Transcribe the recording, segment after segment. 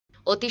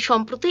অতি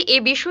সম্প্রতি এ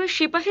বিষয়ে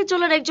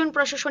সিপাহীজলার একজন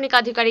প্রশাসনিক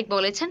আধিকারিক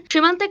বলেছেন,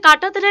 সীমান্তে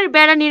কাঁটাতারের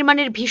বেড়া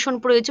নির্মাণের ভীষণ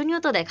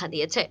প্রয়োজনীয়তা দেখা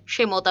দিয়েছে।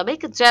 সে মোতাবেক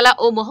জেলা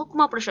ও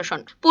মহকুমা প্রশাসন,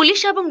 পুলিশ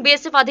এবং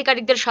বিএসএফ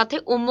আধিকারিকদের সাথে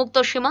উন্মুক্ত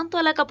সীমান্ত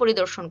এলাকা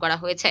পরিদর্শন করা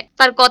হয়েছে।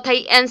 তার কথাই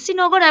এনসি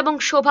নগর এবং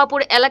শোভাপুর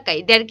এলাকায়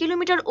 1.5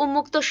 কিলোমিটার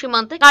উন্মুক্ত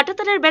সীমান্তে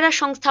কাঁটাতারের বেড়া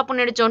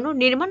সংস্থাপনের জন্য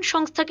নির্মাণ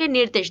সংস্থাকে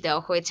নির্দেশ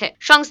দেওয়া হয়েছে।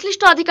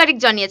 সংশ্লিষ্ট আধিকারিক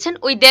জানিয়েছেন,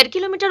 ওই 1.5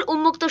 কিলোমিটার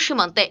উন্মুক্ত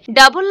সীমান্তে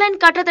ডাবল লাইন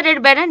কাঁটাতারের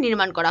বেড়া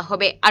নির্মাণ করা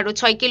হবে। আরো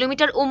 6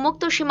 কিলোমিটার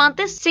উন্মুক্ত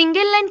সীমান্তে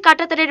সিঙ্গেল লাইন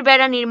কাঁটাতারের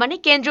বেড়া নির্মাণে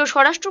কেন্দ্রীয়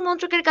স্বরাষ্ট্র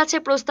মন্ত্রকের কাছে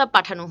প্রস্তাব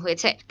পাঠানো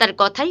হয়েছে। তার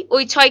কথাই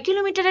ওই 6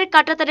 কিলোমিটারের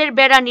কাঁটাতারের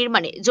বেড়া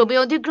নির্মাণে জমি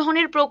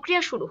অধিগ্রহণের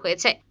প্রক্রিয়া শুরু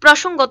হয়েছে।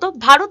 প্রসঙ্গত,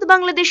 ভারত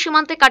বাংলাদেশ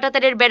সীমান্তে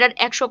কাঁটাতারের বেড়ার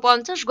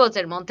 150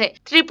 গজের মধ্যে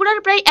ত্রিপুরার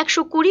প্রায়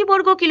 120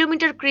 বর্গ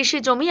কিলোমিটার কৃষি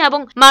জমি এবং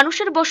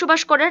মানুষের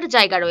বসবাস করার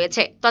জায়গা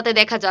রয়েছে। তাতে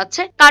দেখা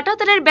যাচ্ছে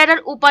কাঁটাতারের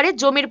বেড়ার উপারে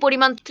জমির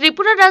পরিমাণ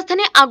ত্রিপুরার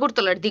রাজধানী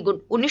আগরতলার দ্বিগুণ।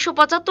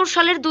 1975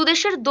 সালের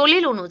দুদেশের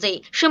দলিল অনুযায়ী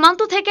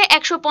সীমান্ত থেকে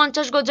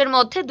 150 গজের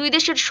মধ্যে দুই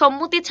দেশের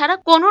সম্মতি ছাড়া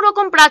কোনো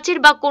রকম প্রাচীর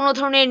বা কোনো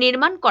ধরনের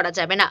নির্মাণ করা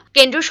যাবে না।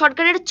 কেন্দ্র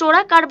সরকারের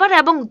চোরা কারবার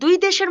এবং দুই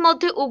দেশের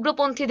মধ্যে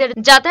উগ্রপন্থীদের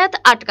যাতায়াত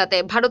আটকাতে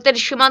ভারতের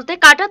সীমান্তে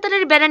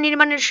কাঁটাতারের বেড়া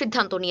নির্মাণের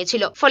সিদ্ধান্ত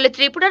নিয়েছিল। ফলে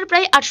ত্রিপুরার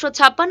প্রায়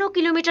 856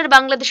 কিলোমিটার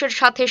বাংলাদেশের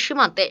সাথে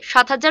সীমান্তে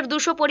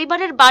 7200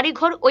 পরিবারের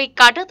বাড়িঘর ওই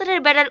কাঁটাতারের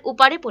বেড়ার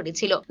উপারে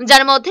পড়েছিল,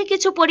 যার মধ্যে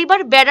কিছু পরিবার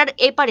বেড়ার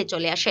এপারে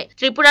চলে আসে।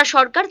 ত্রিপুরা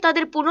সরকার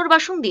তাদের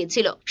পুনর্বাসন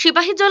দিয়েছিল।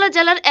 সিপাহীজলা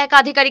জেলার এক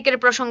আধিকারিকের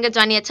প্রসঙ্গে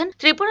জানিয়েছেন,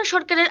 ত্রিপুরা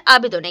সরকারের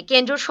আবেদনে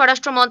কেন্দ্রীয়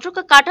স্বরাষ্ট্র মন্ত্রক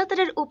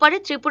কাঁটাতারের উপারে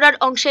ত্রিপুরার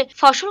অংশে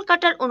ফসল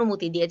কাটার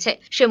অনুমতি দিয়েছে।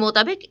 সে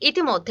মোতাবেক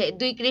ইতিমধ্যে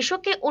 2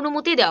 কৃষককে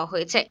অনুমতি দেওয়া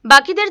হয়েছে।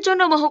 বাকিদের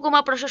জন্য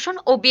মহকুমা প্রশাসন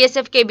ও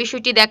বিএসএফ কে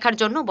বিষয়টি দেখার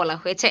জন্য বলা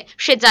হয়েছে।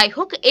 সে যাই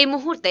হোক, এই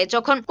মুহূর্তে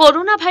যখন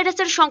করোনা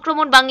ভাইরাসের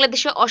সংক্রমণ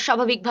বাংলাদেশে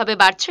অস্বাভাবিকভাবে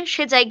বাড়ছে,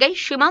 সে জায়গায়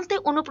সীমান্তে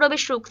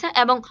অনুপ্রবেশ রুখতে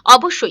এবং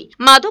অবশ্যই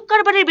মাদক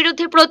কারবারের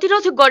বিরুদ্ধে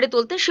প্রতিরোধ গড়ে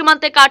তুলতে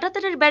সীমান্তে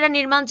কাঁটাতারের বেড়া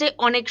নির্মাণ যে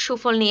অনেক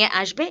সুফল নিয়ে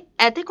আসবে,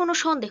 এতে কোনো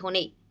সন্দেহ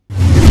নেই।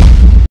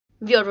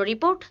 Bureau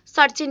report,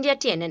 search India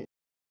TNN।